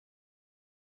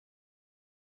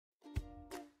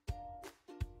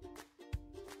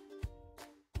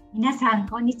皆さん、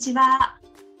こんにちは。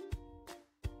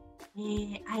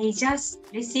I just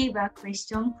received a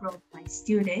question from my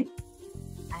student,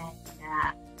 and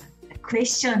the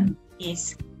question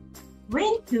is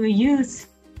when to use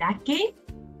DAKE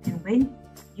and when to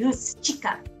use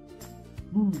SHIKA.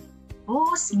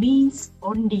 Both means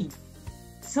only.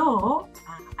 So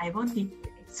I wanted to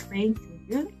explain to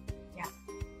you. Yeah,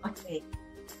 okay.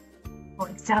 For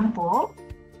example,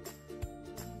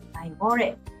 my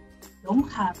wallet don't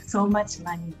have so much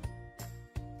money.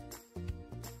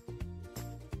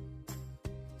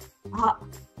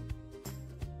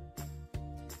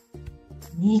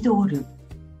 2ドル。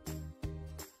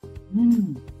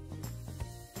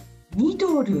2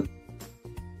ドル。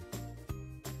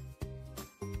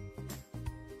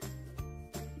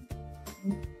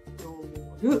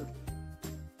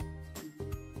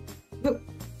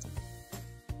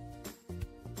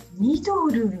2ド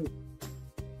ル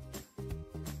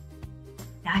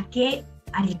だけ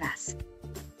あります。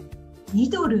2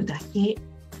ドルだけあり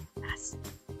ます。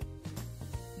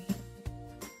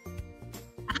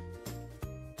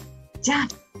じゃあ、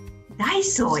ダイ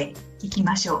ソーへ行き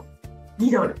ましょう。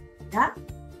2ドルが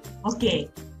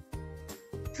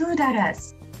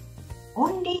OK。$2.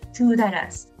 Only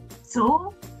 $2.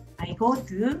 So, I go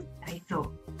to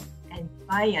Daiso and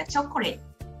buy a chocolate.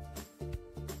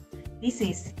 This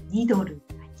is 2ドル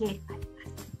だけあります。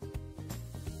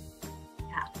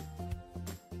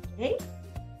Okay.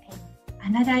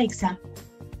 And another example.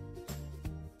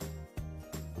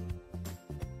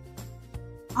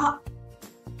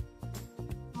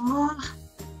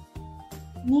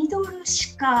 2ドル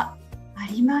しかあ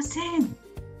りません。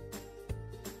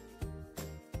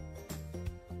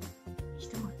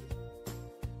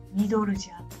2ドルじ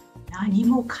ゃ何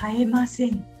も買えませ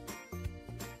ん。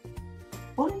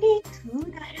Only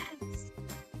 $2. I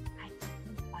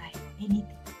can't buy anything.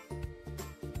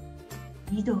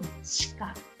 2ドルしか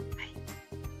ない。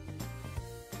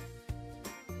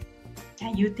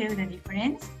Can you tell the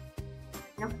difference?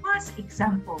 The first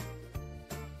example.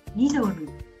 2ドル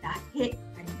だけ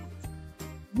ありま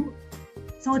す。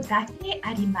そうだけ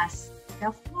あります。The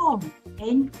form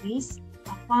ends with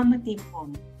affirmative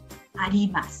form. あり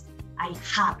ます。I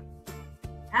have.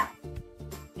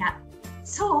 Yeah.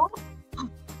 So,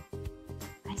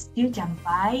 I still can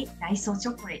buy Daiso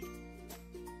chocolate.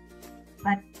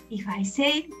 But if I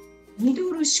say 2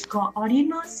ドルしかあり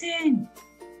ません。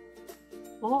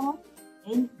Form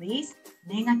ends with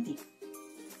negative.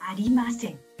 ありませ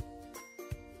ん。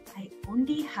I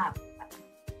only have.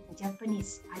 In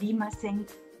Japanese, ありません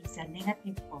is a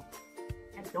negative form.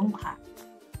 I don't have.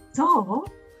 So,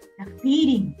 the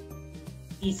feeling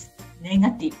is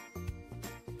negative.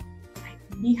 I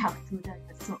only have $2,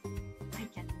 so I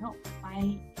cannot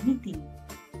buy anything.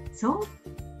 So,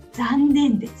 残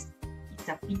念です。It's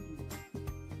a pity.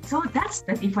 So, that's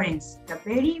the difference. The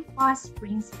very first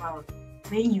principle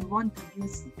when you want to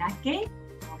use DAKE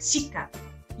or SHIKA,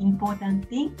 important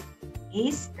thing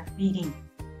is the feeling.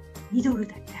 2ドル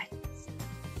だけあります。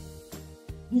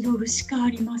2ドルしかあ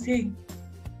りません。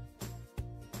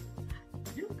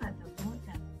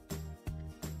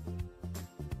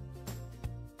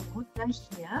Water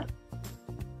here.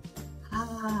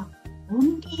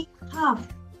 Only half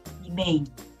remain.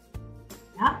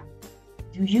 Yeah?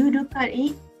 Do you look at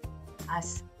it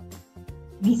as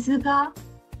水が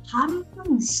半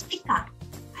分しか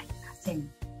ありません。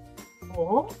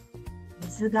or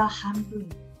水が半分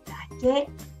だけ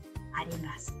あり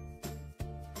ます。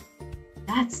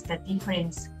That's the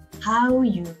difference. How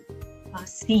you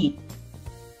perceive.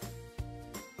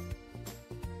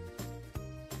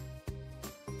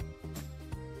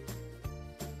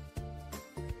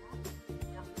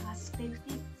 The perspective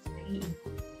is very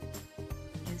important.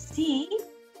 You see,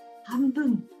 半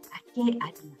分だけありま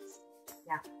す。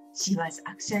Yeah, she was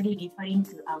actually referring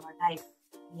to our life.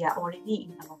 We are already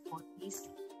in our 40s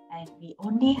and we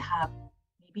only have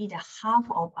maybe the half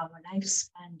of our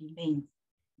lifespan remains.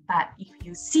 But if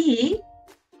you see,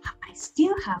 I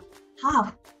still have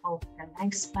half of the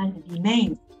lifespan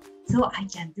remains. So I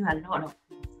can do a lot of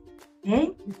things.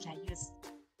 Then you can use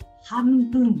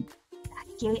半分だ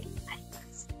けありま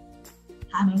す。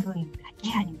半分だ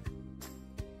けあります。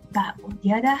But on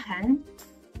the other hand,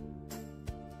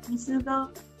 水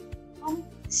が半分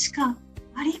しか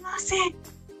ありません。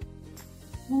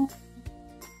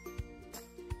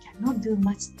Cannot do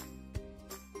much.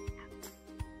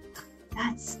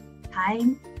 That's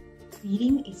time.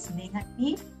 Feeling is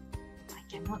negative. I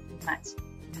cannot do much.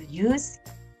 You use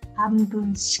半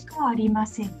分しかありま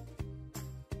せん。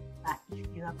But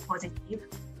if you are positive,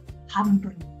 半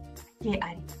分だけ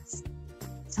あります。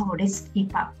So let's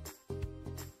keep up.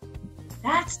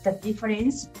 That's the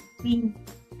difference between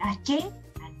DAKE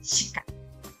and SHIKA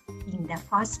in the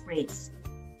first place.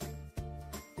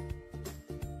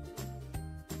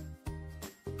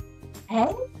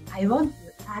 And I want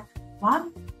to add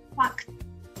one fact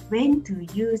when to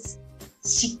use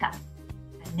SHIKA,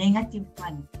 a negative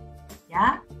one.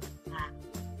 Yeah,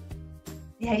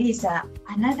 there is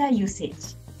another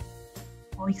usage.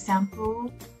 For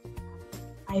example,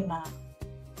 I'm a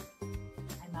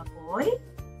boy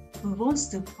who wants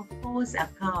to propose a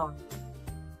girl.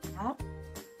 Yeah?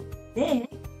 Then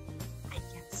I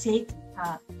can say to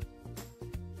her,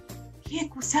 恵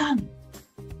子さん、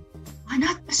あ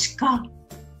なたしか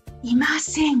いま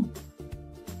せん。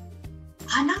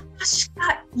あなたし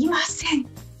かいません。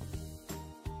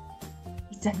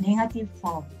It's a negative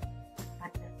form,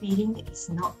 but the feeling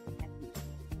is not negative.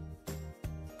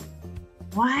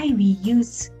 Why we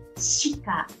use し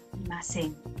かいませ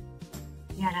ん?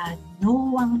 There are no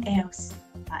one else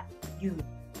but you.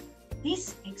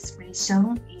 This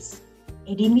expression is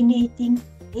eliminating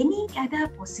any other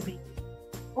possibility.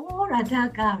 All other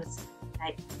girls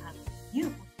like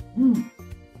you.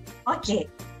 Okay.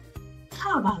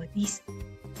 How about this?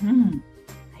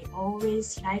 I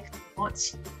always like to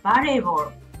watch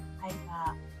volleyball. I'm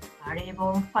a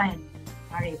volleyball fan.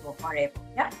 Volleyball.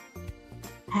 Yeah.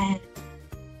 And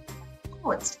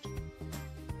coach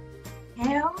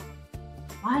tell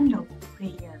one of the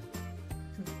players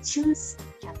to choose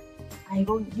captain. I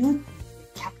want you to be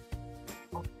the captain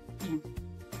of the team.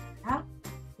 Yeah?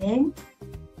 Then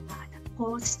the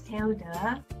coach tell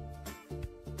the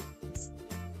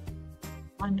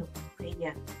one of the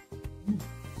players,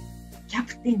 キャ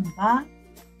プテンは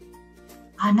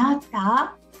あな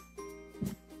た、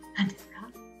何ですか？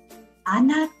あ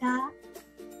なただ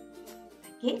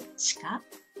けしか？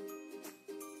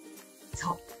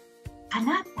そう。あ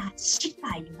なたし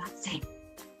かいません。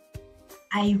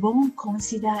I won't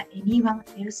consider anyone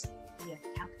else to be a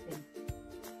captain,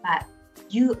 but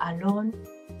you alone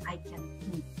I can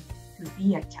think to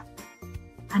be a captain.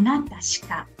 あなたし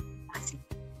かいません。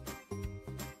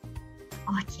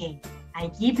Okay, I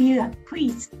give you a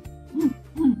quiz.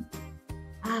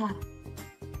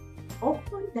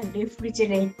 Open the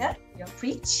refrigerator, your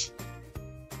fridge.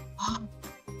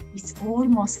 It's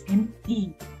almost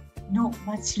empty. Not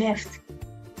much left.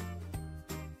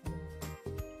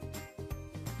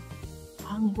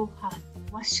 晩ご飯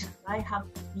What shall I have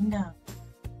for dinner?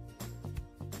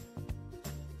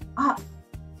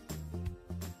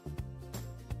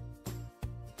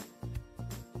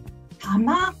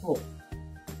 卵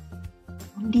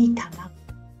Only 卵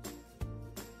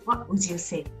What would you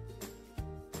say?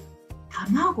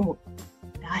 卵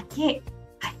だけ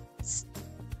あります。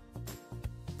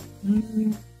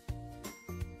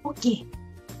OK。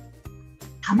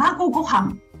卵ご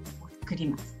飯を作り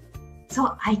ます。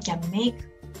So I can make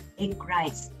egg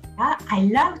rice. I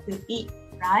love to eat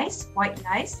rice, white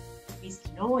rice with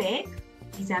raw egg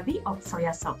with a bit of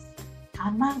soya sauce.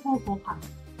 卵ご飯。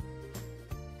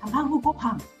卵ご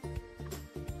飯。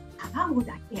卵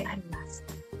だけあります。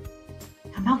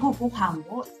卵ご飯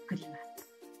を作ります。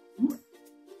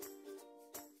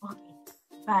Okay.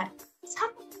 But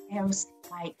someone else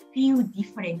might feel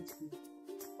differently.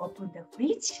 Open the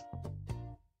fridge.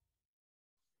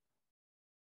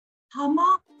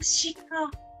 卵しか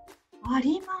あ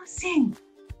りません。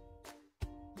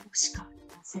卵しかあり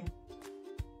ません。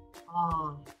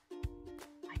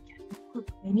I can't cook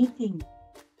anything.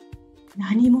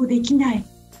 何もできない。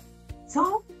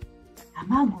そう、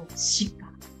卵しか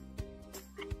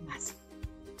ありません。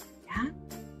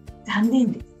残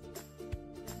念です。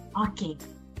Okay,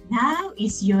 now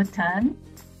is your turn.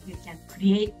 You can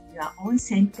create your own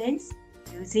sentence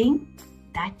using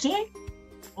DAKE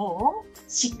or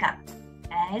SHIKA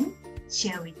and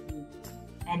share with me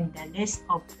and the rest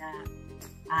of the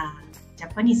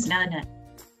Japanese learner.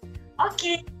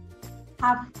 Okay,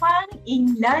 have fun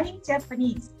in learning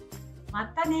Japanese. ま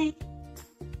たね。